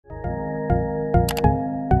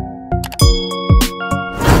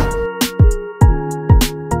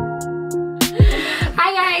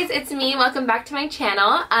welcome back to my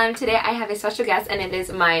channel. Today I have a special guest and it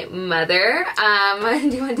is my mother.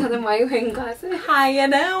 Do you want to tell them why you're wearing glasses? Hi, you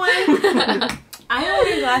know. I am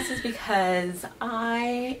wearing glasses because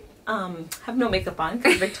I have no makeup on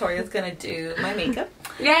because Victoria's gonna do my makeup.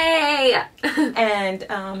 Yay! And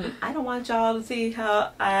I don't want y'all to see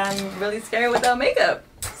how I'm really scared without makeup.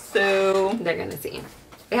 So they're gonna see.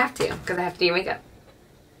 They have to because I have to do your makeup.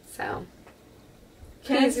 So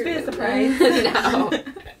can it be a surprise? No.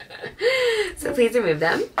 So please remove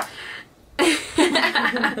them.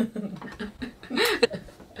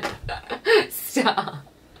 Stop.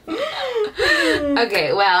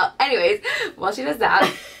 Okay, well, anyways, while she does that,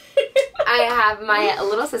 I have my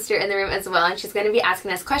little sister in the room as well, and she's going to be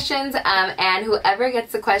asking us questions, and whoever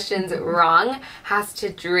gets the questions wrong has to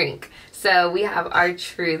drink. So we have our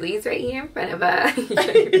Trulies right here in front of us.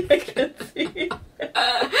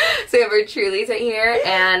 So we have our Trulies right here,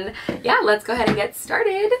 and yeah, let's go ahead and get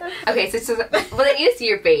started. Okay, so well, I need to see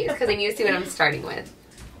your face because I need to see what I'm starting with.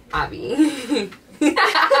 Abby.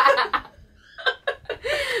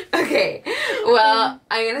 Okay, well,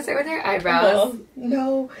 I'm gonna start with her eyebrows.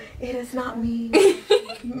 No, it is not me.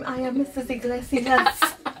 I am Mrs. Iglesias.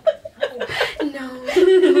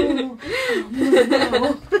 No.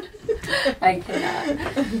 I cannot.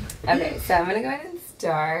 Okay, so I'm gonna go ahead and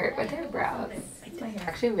start with her brows. I'm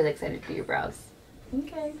actually really excited for your brows.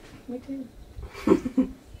 Okay, me too.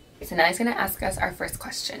 So now he's gonna ask us our first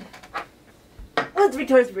question. When's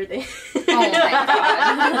Victoria's birthday? Oh my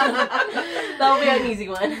god. That'll be an easy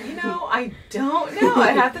one. You know, I don't know.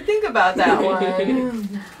 I have to think about that one.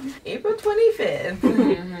 April 25th,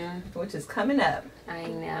 which is coming up. I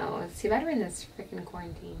know. It's too bad we're in this freaking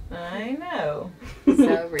quarantine. I know.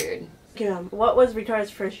 So rude. What was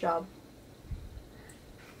Victoria's first job?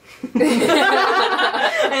 Exactly.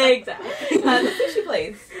 The sushi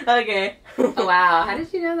place. Okay. Oh, wow. How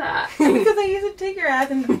did you know that? Because I used to take your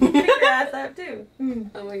ass and pick your ass up too.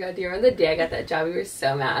 Oh my god, do you remember the day I got that job? We were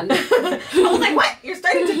so mad. I was like, what? You're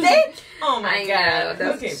starting today? Oh my god.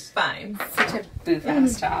 Know, okay, fine. Such a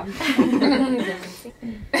boof-ass job.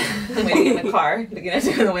 I'm waiting in the car, looking at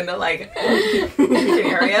you in the window like, can you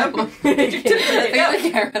hurry up? No!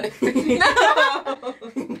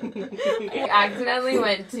 You accidentally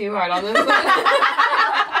went too hard on this one.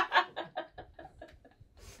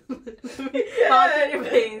 Your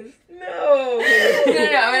face. No,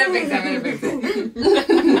 I'm gonna fix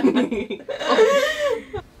it.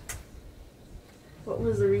 What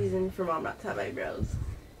was the reason for Mom not to have eyebrows?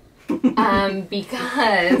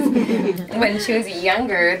 Because when she was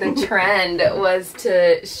younger, the trend was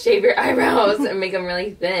to shave your eyebrows and make them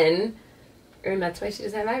really thin. And that's why she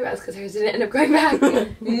doesn't have eyebrows, because hers didn't end up growing back.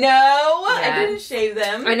 No, I didn't shave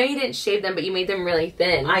them. I know you didn't shave them, but you made them really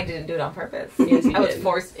thin. I didn't do it on purpose. Yes, you I was did.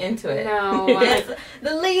 forced into it. No. Yes.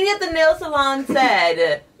 The lady at the nail salon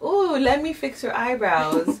said, ooh, let me fix your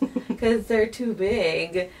eyebrows because they're too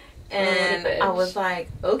big. And I was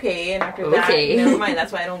like, okay. And after that, never mind.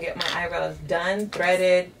 That's why I don't get my eyebrows done,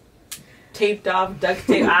 threaded, taped off, duct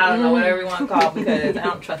tape. I don't know, whatever you want to call it, because I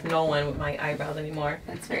don't trust no one with my eyebrows anymore.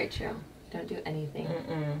 That's very true. Don't do anything.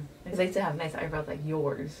 Because I used to have nice eyebrows like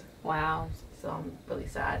yours. Wow. So I'm really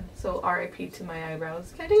sad. So RIP to my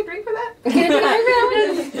eyebrows. Can I take a drink for that? Can I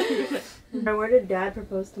take eyebrows? Where did Dad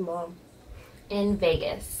propose to Mom? In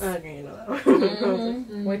Vegas. Okay, you know that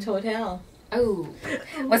one. Which hotel? Oh.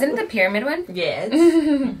 Wasn't it the pyramid one? Yes.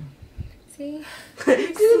 See?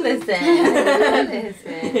 You do listen.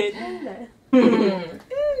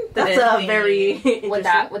 That's a very Would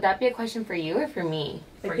that be a question for you or for me?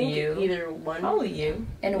 For you. Either one. Probably you.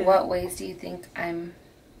 In what ways do you think I'm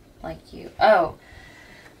like you? Oh.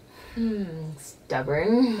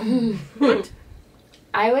 Stubborn.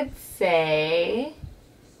 I would say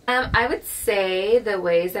the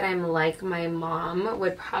ways that I'm like my mom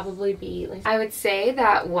would probably be like, I would say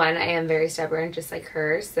that one, I am very stubborn just like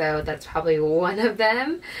her, so that's probably one of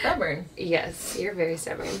them. Stubborn? Yes, you're very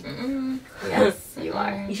stubborn. Yes, you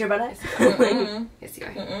are. You sure about that? Yes, you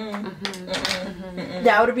are.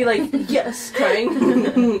 Dad would be like, yes,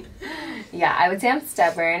 crying. Yeah, I would say I'm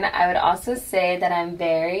stubborn. I would also say that I'm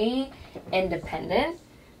very independent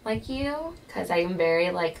like you, because I'm very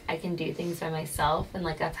like, I can do things by myself, and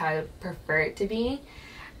like that's how I would prefer it to be.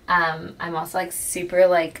 I'm also like super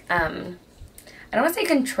like I don't want to say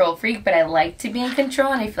control freak, but I like to be in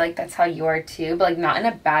control, and I feel like that's how you are too, but like not in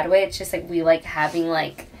a bad way. It's just like we like having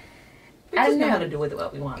like, I don't know how to do with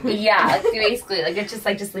what we want. Yeah, like, basically like it's just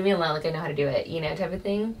like, just leave me alone, like I know how to do it, you know, type of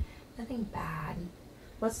thing. Nothing bad.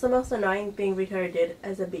 What's the most annoying thing Victoria did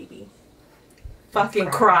as a baby? Fucking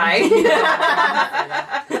cry.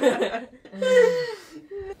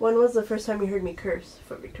 When was the first time you heard me curse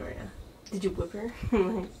for Victoria? Did you whip her?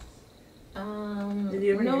 Did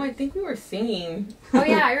you ever no, I think we were singing. Oh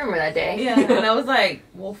yeah, I remember that day. Yeah, and I was like,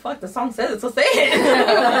 well, fuck, the song says it, so say it.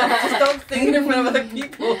 Just don't sing it in front of other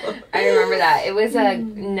people. I remember that. It was a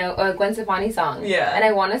Gwen Stefani song. Yeah. And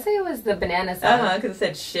I want to say it was the Banana song. Because it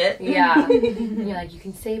said shit. Yeah. And you're like, you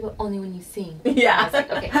can say, but only when you sing. Yeah. I was like,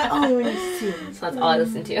 okay. Only when you sing. So that's all I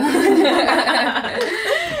listened to.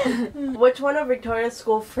 Which one of Victoria's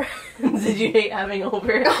school friends did you hate having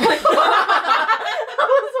over? Oh my God. That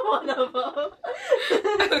was one of them.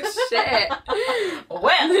 Oh shit.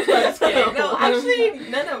 Well, just kidding. No, actually,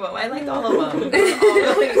 none of them. I liked all of them.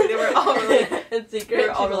 They were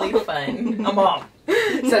all really fun. A mom.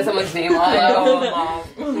 So someone's name all Oh, mom.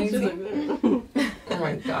 mom. Oh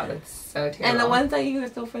my God, that's so terrible. And the ones that you are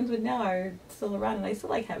still friends with now are still around, and I still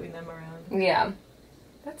like having them around. Yeah.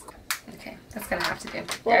 That's cool. Okay, that's gonna have to do.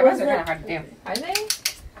 What Everyone's was kind that? of hard to do. Are they?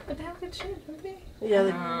 But they have good shit, don't they?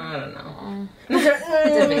 Yeah. I don't know.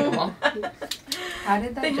 It's debatable. How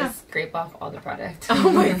did that They just have- scrape off all the product?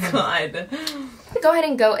 Oh my God. Go ahead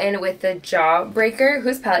and go in with the Jawbreaker.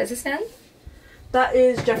 Whose palette is this now? That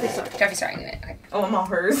is Jeffree Star. Jeffree Star, I knew it. Okay. Oh, I'm all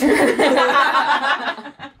hers. Okay,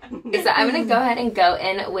 so I'm going to go ahead and go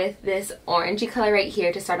in with this orangey color right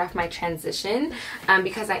here to start off my transition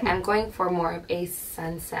because I am going for more of a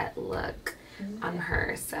sunset look on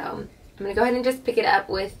her. So I'm going to go ahead and just pick it up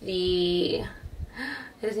with the, it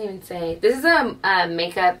doesn't even say, this is a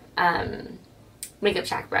makeup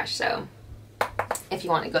Shack brush, so if you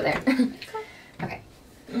want to go there. Okay.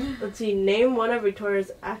 Let's see. Name one of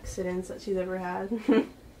Victoria's accidents that she's ever had.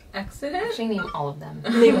 Accident? Actually, name all of them.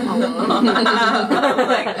 Name all of them.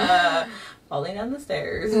 Like, falling down the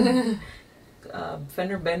stairs.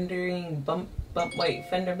 Fender bendering,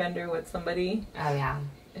 fender bender with somebody. Oh, yeah.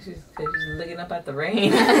 She's looking up at the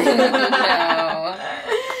rain. No.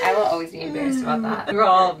 I will always be embarrassed about that. We were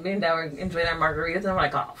all, me and Dad were enjoying our margaritas, and I'm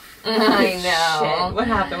like, oh, I know. shit. What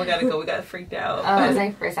happened? We gotta go. We got freaked out. Oh, it was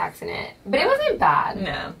my first accident. But it wasn't bad.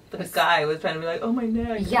 No. But the guy was trying to be like, oh my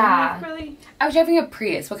neck. Yeah. Really? I was driving a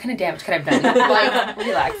Prius. What kind of damage could I have done? Like,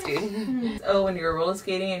 relax, dude. Oh, when you were roller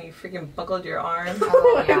skating and you freaking buckled your arm.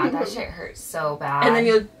 Oh, yeah. That shit hurt so bad. And then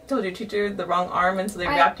you told your teacher the wrong arm, and so they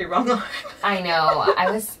wrapped your wrong arm. I know.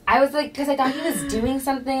 I was like, because I thought he was doing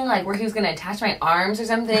something, like, where he was going to attach my arms or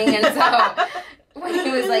something. And so when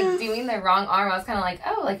he was, like, doing the wrong arm, I was kind of like,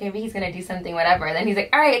 oh, like, maybe he's going to do something, whatever. And then he's like,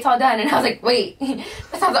 all right, it's all done. And I was like, wait,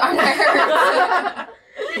 that's not the arm that hurts.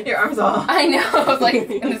 Your arm's off. I know. I was like,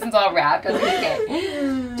 and this one's all wrapped. I was like, okay.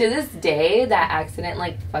 To this day, that accident,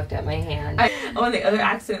 like, fucked up my hand. And the other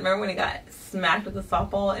accident, remember when he got smacked with a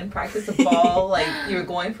softball in practice? The ball, like, you were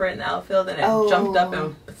going for it in the outfield, and it jumped up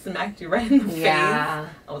and smacked you right in the face. I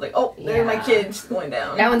was like, oh, there's my kid. She's going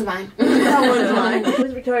down. That one's mine. That one's mine. Who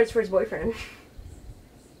was Victoria's first boyfriend?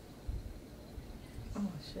 Oh,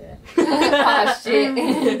 shit. Oh,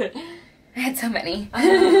 shit. I had so many.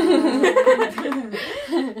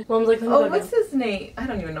 Mom's like, oh, what's his name? I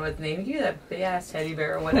don't even know his name. He was that big ass teddy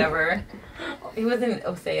bear or whatever. He was in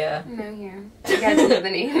Osea. No, here. You guys know the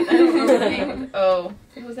name. I don't remember the name. Oh,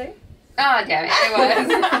 Jose? Oh, damn it. It was.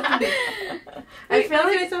 I feel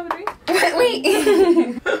like I drink. Wait.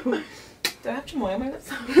 Do I have chamoy on my lips?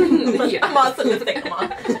 Yeah. I'm on some lipstick. Come on.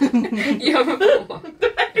 You have a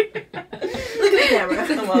Look at the camera.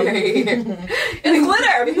 Come on. It's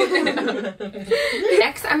glitter.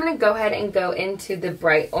 Next, I'm going to go ahead and go into the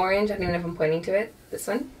bright orange. I don't even know if I'm pointing to it. This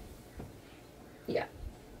one? Yeah.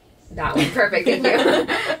 That one. Perfect. Thank you.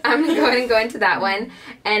 I'm going to go ahead and go into that one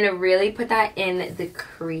and really put that in the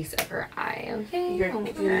crease of her eye. Okay? I'm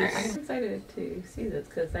excited to see this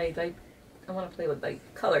because I want to play with like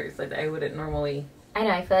colors like I wouldn't normally. I know.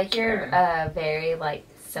 I feel like you're very like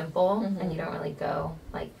simple and you don't really go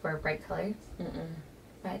like for bright colors.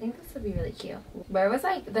 But I think this would be really cute. Where was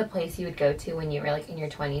like the place you would go to when you were like in your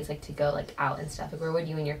 20s, like to go like out and stuff? Like where would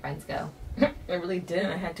you and your friends go? I really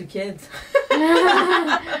didn't. I had 2 kids. Funny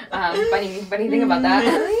thing about that.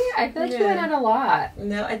 Really? I feel like you went out a lot.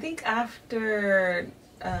 No, I think after.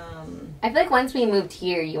 I feel like once we moved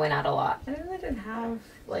here, you went out a lot. I really didn't have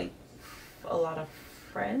like a lot of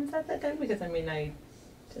friends at that time because I mean I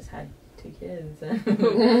just had 2 kids. I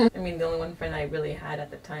mean the only one friend I really had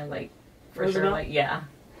at the time, like for sure, like yeah.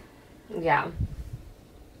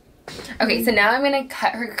 Okay, so now I'm gonna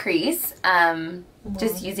cut her crease.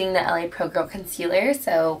 Just using the LA Pro Girl concealer.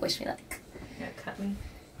 So wish me luck. Yeah, cut me.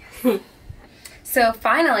 So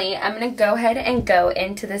finally, I'm going to go ahead and go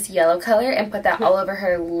into this yellow color and put that all over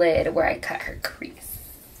her lid where I cut her crease.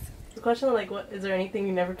 The question, like, what is there anything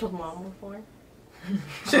you never told Mom before?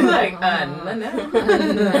 She's like, no.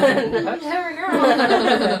 Whatever, girl.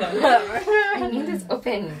 I need this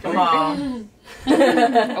open. Open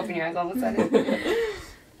your eyes all of a sudden.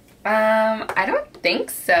 I don't think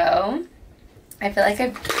so. I feel like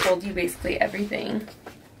I've told you basically everything.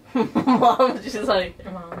 Mom, she's like,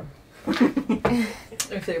 Mom.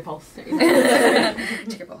 Let me feel your pulse. Check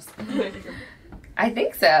your pulse. I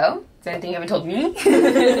think so. Is there anything you haven't told me?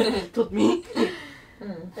 told me.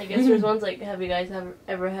 I guess there's ones like, have you guys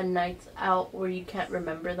ever had nights out where you can't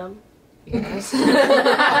remember them? Yes.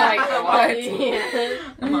 Like what? Yeah.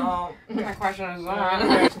 Mom. My question is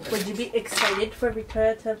that. Would you be excited for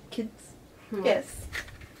Victoria to have kids? Yes.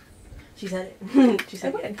 She said it. She I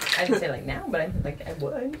said would. it. I didn't say like now, but I'm like, I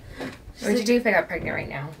would. What would you do if I got pregnant right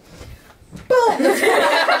now?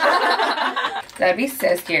 That'd be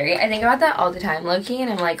so scary. I think about that all the time, low-key,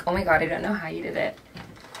 and I'm like, oh my god, I don't know how you did it.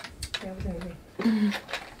 Yeah, it was easy.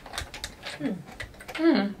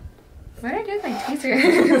 What did I do with my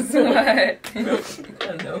tweezers? What? I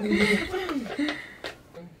don't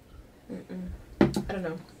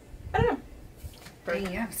know. I don't know. Hey,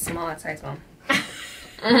 you have small size, Mom.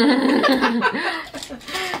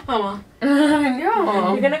 Mama. I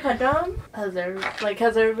know. You're gonna cut down? Has there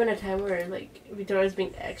ever been a time where like Victoria's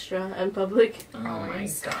being extra in public? Oh my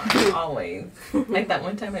god, always. Like that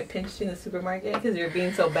one time I pinched you in the supermarket because you were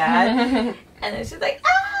being so bad, and then she's like,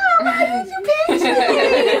 "Oh, why did you pinch me?"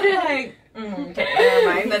 Like, okay, never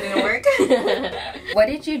mind, that didn't work. What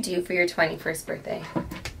did you do for your 21st birthday?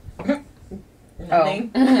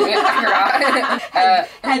 Nothing. Oh. Yeah, I forgot.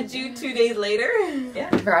 Had you 2 days later? Yeah.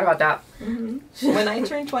 I forgot about that. When I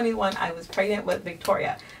turned 21, I was pregnant with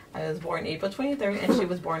Victoria. I was born April 23rd, and she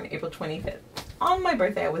was born April 25th. On my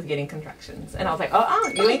birthday, I was getting contractions, and I was like,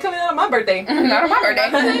 you ain't coming out on my birthday. Not on my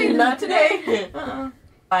birthday. Not today.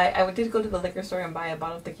 I did go to the liquor store and buy a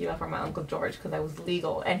bottle of tequila for my Uncle George because I was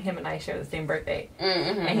legal, and him and I share the same birthday.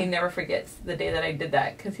 And he never forgets the day that I did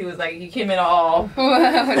that because he was like, you came in all... and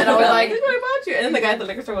I was like, this is what I bought you. And then the guy at the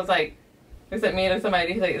liquor store was like, is it me or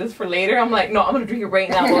somebody? He's like, is this for later? I'm like, no, I'm going to drink it right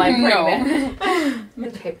now while I'm pregnant.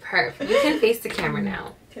 Okay, perfect. You can face the camera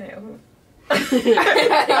now. Can I open?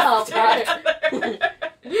 Oh,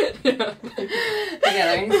 Yeah,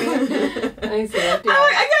 let me see. Let me see.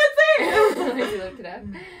 I can't say it. Let me see. Lift it up.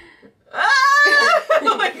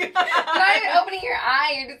 Oh my god. You're not even opening your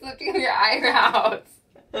eye. You're just lifting up your eyebrows.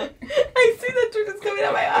 I see the truth is coming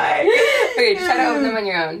out my eye. Okay, just try to open them on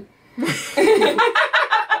your own.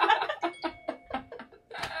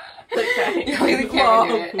 Okay. You look at the camera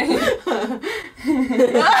do it.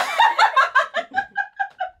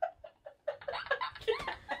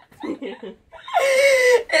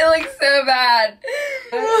 It looks so bad.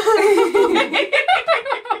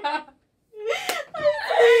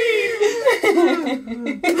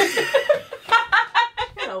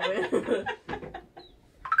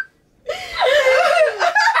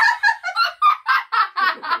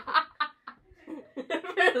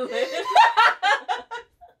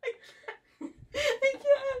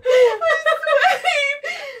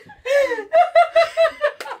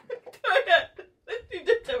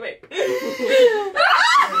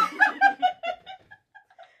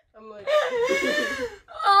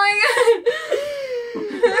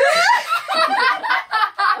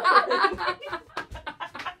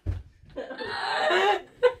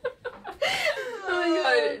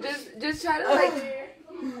 Just try to like.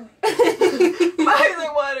 Why is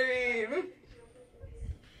it watering?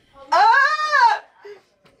 Ah!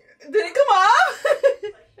 Did it come off?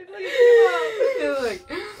 It like,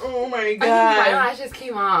 oh my I think god. my lashes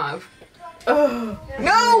came off. Oh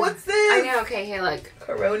no! What's this? I know. Okay, here, look.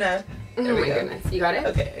 Corona. Oh There we my go. goodness, you got it.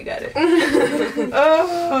 Okay, I got it.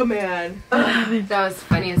 Oh man. That was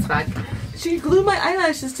funny as fuck. She glued my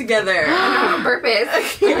eyelashes together. On purpose.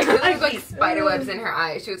 Like, there was like spider webs in her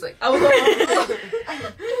eyes. She was like, I was like,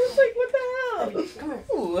 what the hell?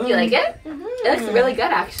 Ooh. you like it? It looks really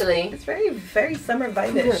good, actually. It's very, very summer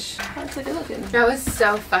vibe-ish. It's a good looking. That was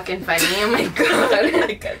so fucking funny. Oh my god.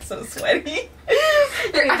 I got so sweaty.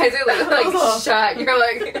 Your eyes are like shut. You're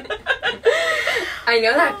like, I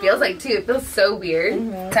know that feels like too. It feels so weird.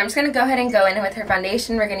 So I'm just gonna go ahead and go in with her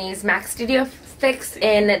foundation. We're gonna use MAC Studio Fix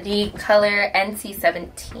in the color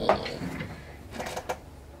NC17.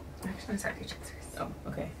 Actually, I'm sorry, your cheeks first. Oh,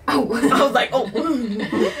 okay. Oh. I was like, oh.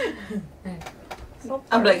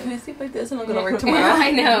 I'm like, can I sleep like this and I'll go to work tomorrow?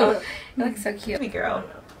 I know. It looks so cute. Baby girl.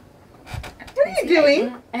 What are you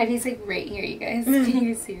doing? Eddie's like right here, you guys. Can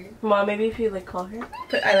you see her? Mom, maybe if you like call her.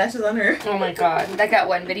 Put eyelashes on her. Oh my god. Like that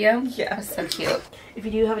one video? Yeah. That was so cute. If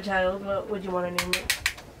you do have a child, what would you want to name it?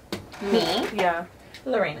 Me? Yeah.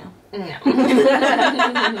 Lorena. No.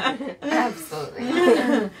 Absolutely.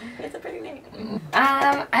 It's a pretty name.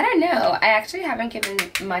 I don't know. I actually haven't given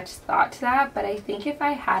much thought to that, but I think if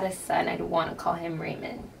I had a son, I'd want to call him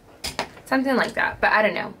Raymond. Something like that. But I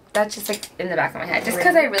don't know. That's just like in the back of my head. Just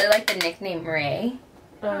because I really like the nickname Ray.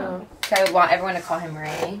 So I would want everyone to call him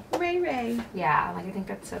Ray. Ray. Yeah, like I think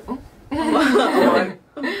that's so...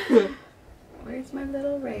 Where's my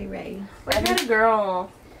little Ray? What kind of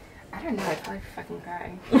girl? I don't know. I'd probably fucking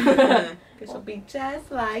cry. Because she'll be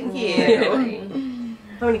just like you.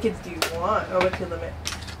 How many kids do you want? Or what's your limit?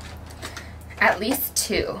 At least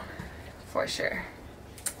 2, for sure.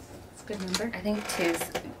 That's a good number. I think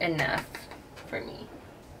 2's enough for me.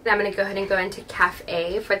 I'm going to go ahead and go into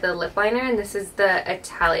Cafe for the lip liner, and this is the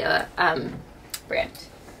Italia brand.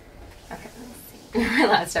 Okay, let me see. Remember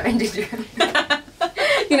last time I did your...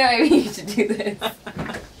 You know, maybe you should do this.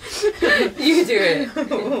 You do it.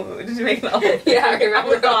 Ooh, did you make it all? Yeah, I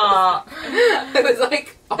remember. I was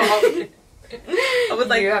like, I was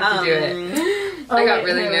like, you have to do it. I got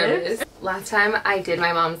really nervous. Lips? Last time I did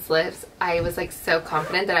my mom's lips, I was like so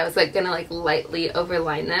confident that I was like gonna like lightly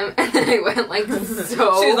overline them, and then I went like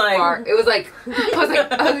so far. It was like, I was like,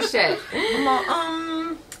 oh shit.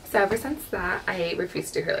 So ever since that, I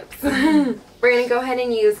refuse to do her lips. We're gonna go ahead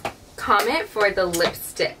and use Comet for the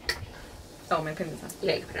lipstick. Oh, am I putting this on?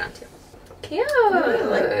 Yeah, you can put it on too. Cute. I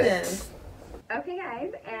like this. Okay,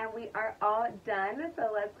 guys, and we are all done.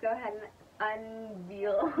 So let's go ahead and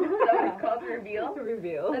unveil. Is that what it's called? Reveal?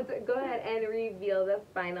 Reveal. Let's go ahead and reveal the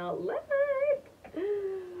final look.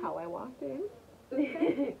 How I walked in.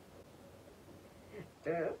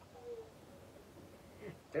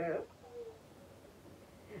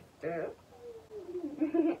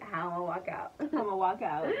 How I'ma walk out. I'ma walk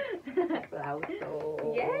out.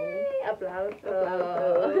 Applauso. Yay! Applauso.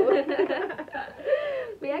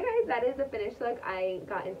 But yeah, guys, that is the finished look. I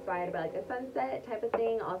got inspired by like a sunset type of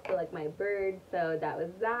thing, also like my bird, so that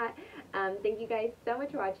was that. Thank you guys so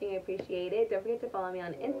much for watching. I appreciate it. Don't forget to follow me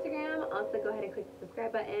on Instagram. Also, go ahead and click the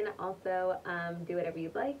subscribe button. Also, do whatever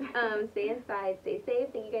you'd like. Stay inside, stay safe.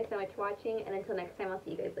 Thank you guys so much for watching, and until next time, I'll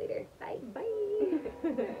see you guys later. Bye.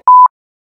 Bye.